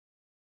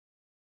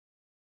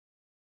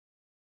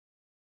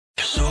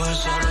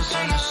solos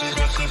en la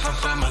city, FIFA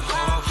for my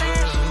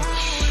coffee.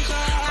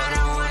 I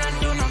don't wanna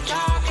do no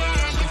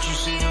talking. Can't you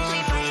see the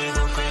replay?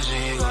 Go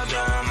crazy, go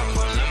down. I'm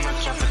gonna let my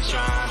chopper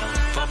drown.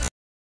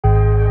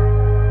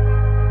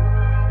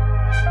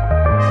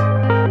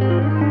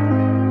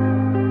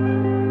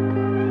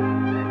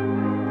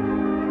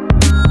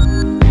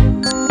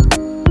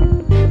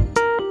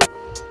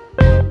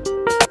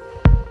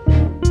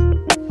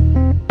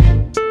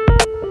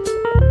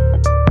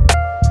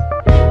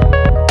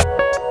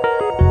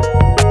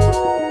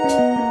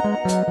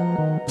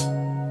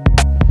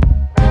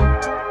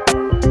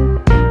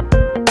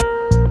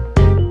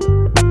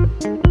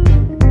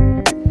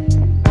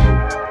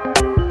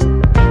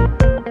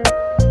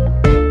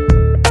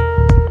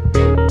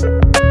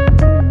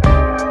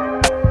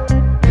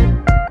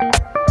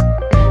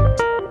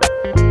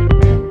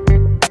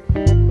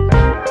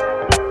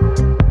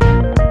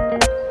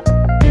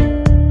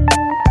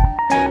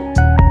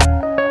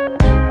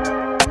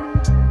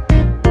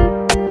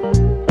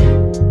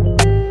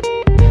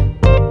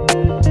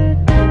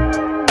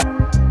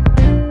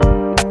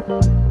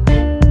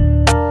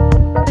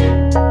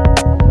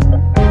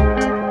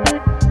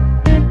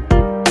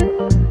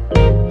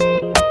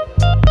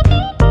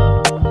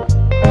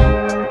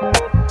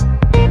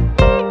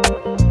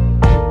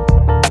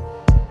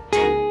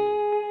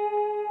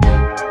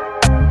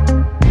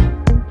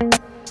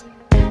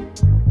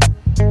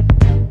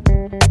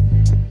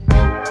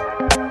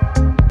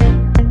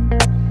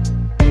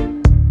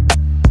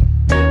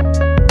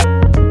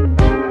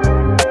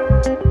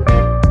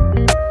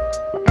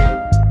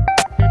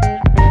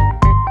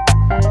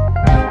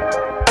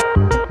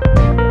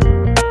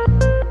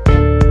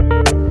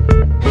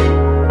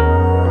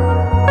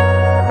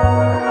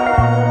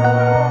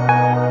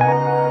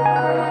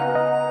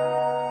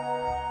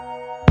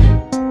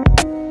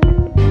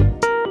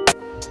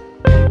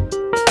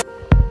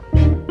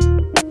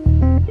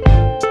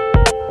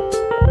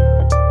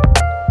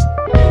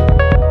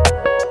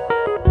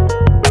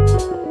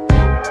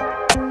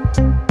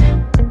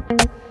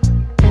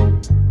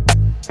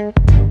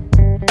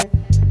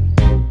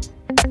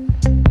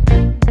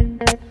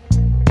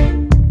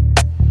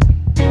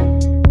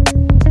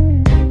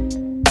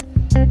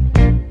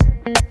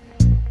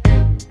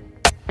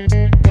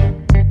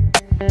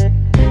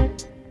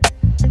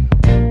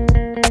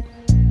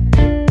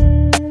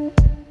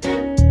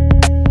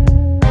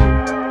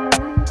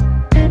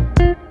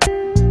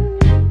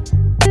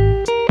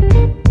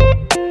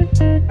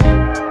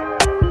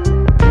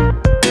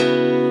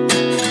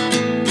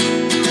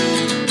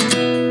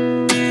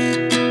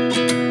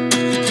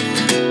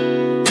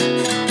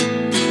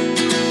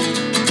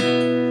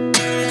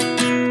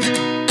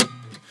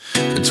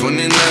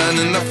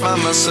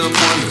 Find myself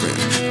wondering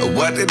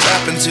what did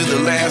happen to the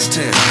last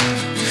 10.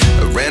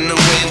 I ran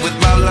away with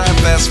my life,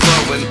 fast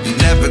forward,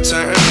 never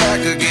turn back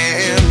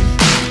again.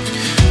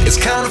 It's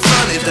kind of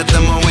funny that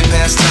the more we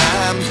pass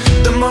time,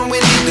 the more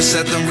we need to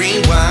set them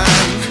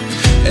rewind.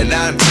 And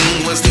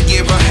 19 was the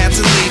year I had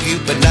to leave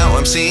you, but now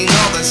I'm seeing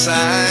all the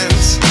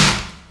signs.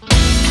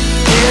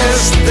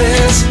 Is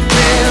this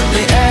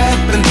really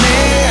happening?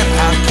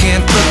 I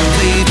can't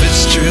believe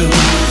it's true.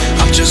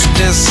 I'm just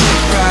as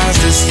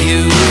surprised as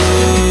you.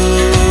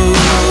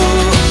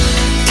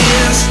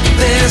 Is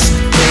this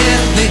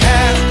really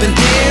happening?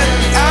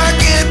 I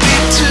can't be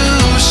too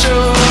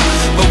sure,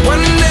 but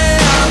one day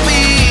I'll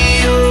be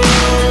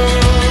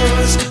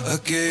yours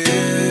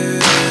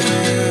again.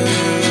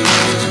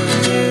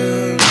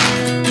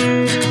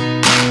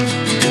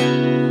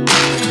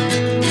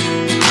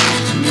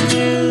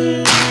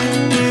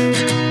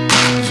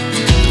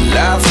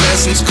 Life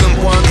lessons come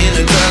one in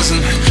a dozen.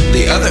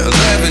 The other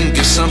 11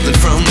 give something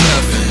from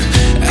nothing.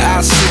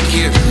 I sit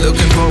here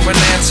looking for an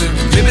answer.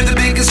 Maybe the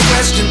biggest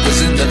question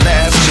was in the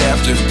last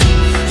chapter.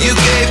 You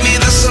gave me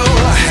the soul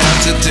I have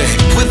today.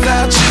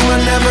 Without you I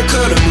never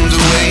could have moved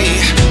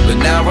away. But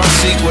now I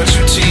seek what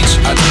you teach.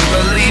 I do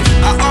believe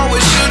I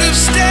always should have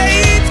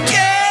stayed.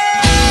 Yeah.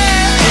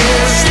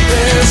 Is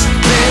this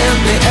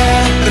really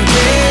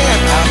happening?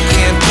 I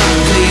can't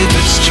believe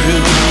it's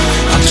true.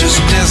 I'm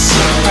just as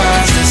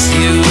surprised as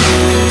you.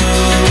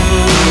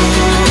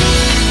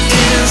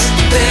 Is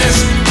this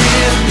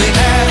really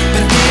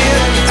happening?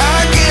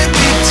 I can't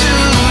be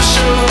too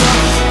sure,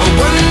 but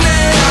one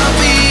day I'll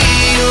be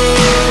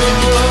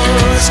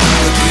yours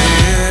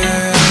again.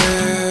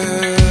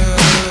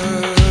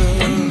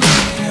 One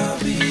day I'll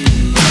be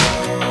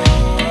yours.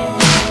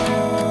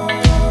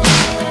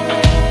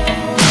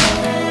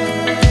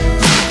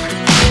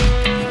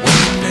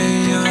 One day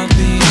I'll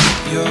be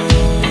yours.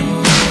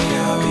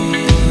 I'll be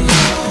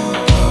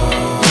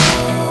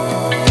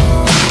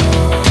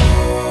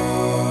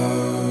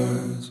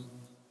yours.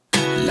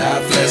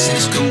 Life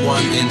lessons come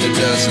one in a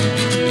dozen.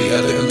 The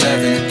other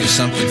 11 give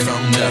something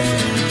from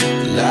nothing.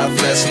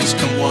 Life lessons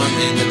come one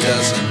in a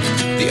dozen.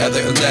 The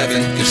other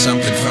 11 give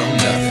something from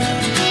nothing.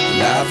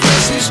 Life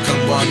lessons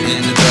come one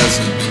in a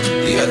dozen.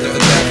 The other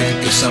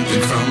 11 give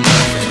something from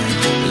nothing.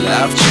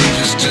 Life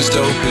changes just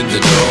open the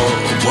door.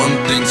 One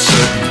thing's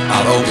certain,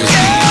 I'll always be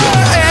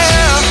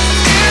yours.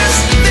 Is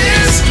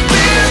this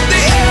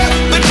really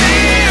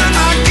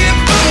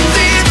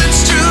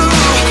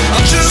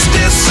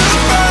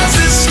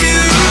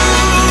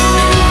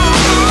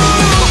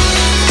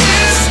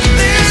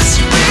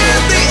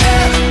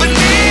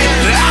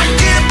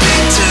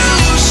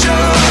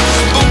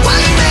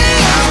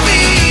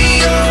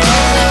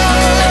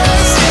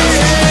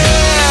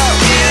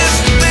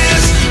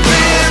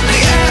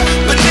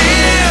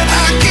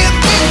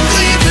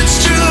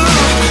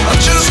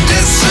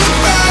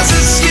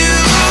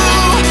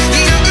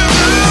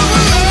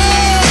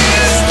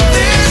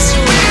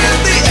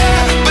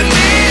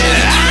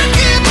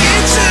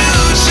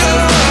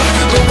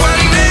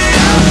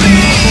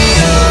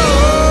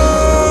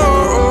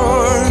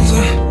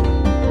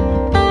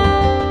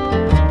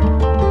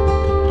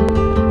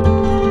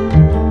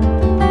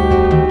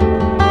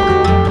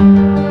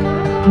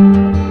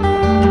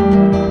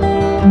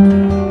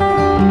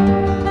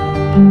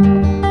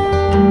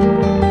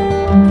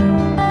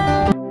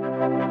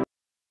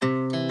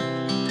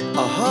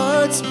Our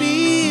hearts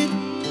beat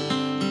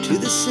to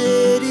the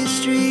city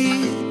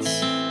streets.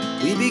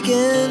 We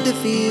began to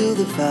feel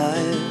the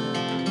fire.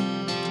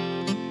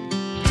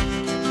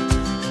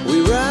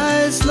 We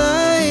rise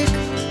like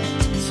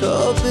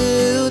tall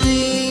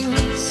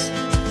buildings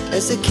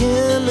as the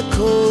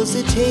chemicals,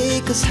 they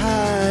take us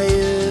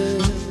higher.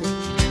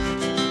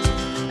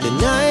 The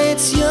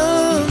night's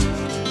young,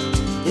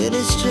 it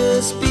has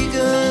just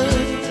begun,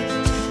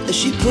 as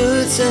she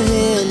puts her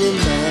hand in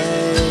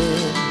mine.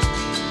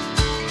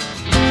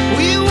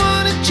 We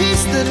wanna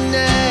chase the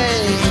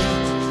night,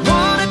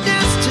 wanna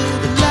dance to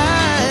the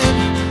light,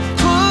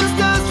 pull the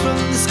stars from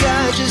the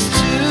sky, just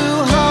two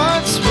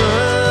hearts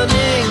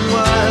running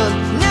wild.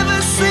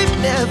 Never sleep,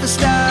 never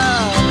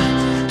stop,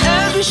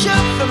 as we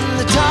shout from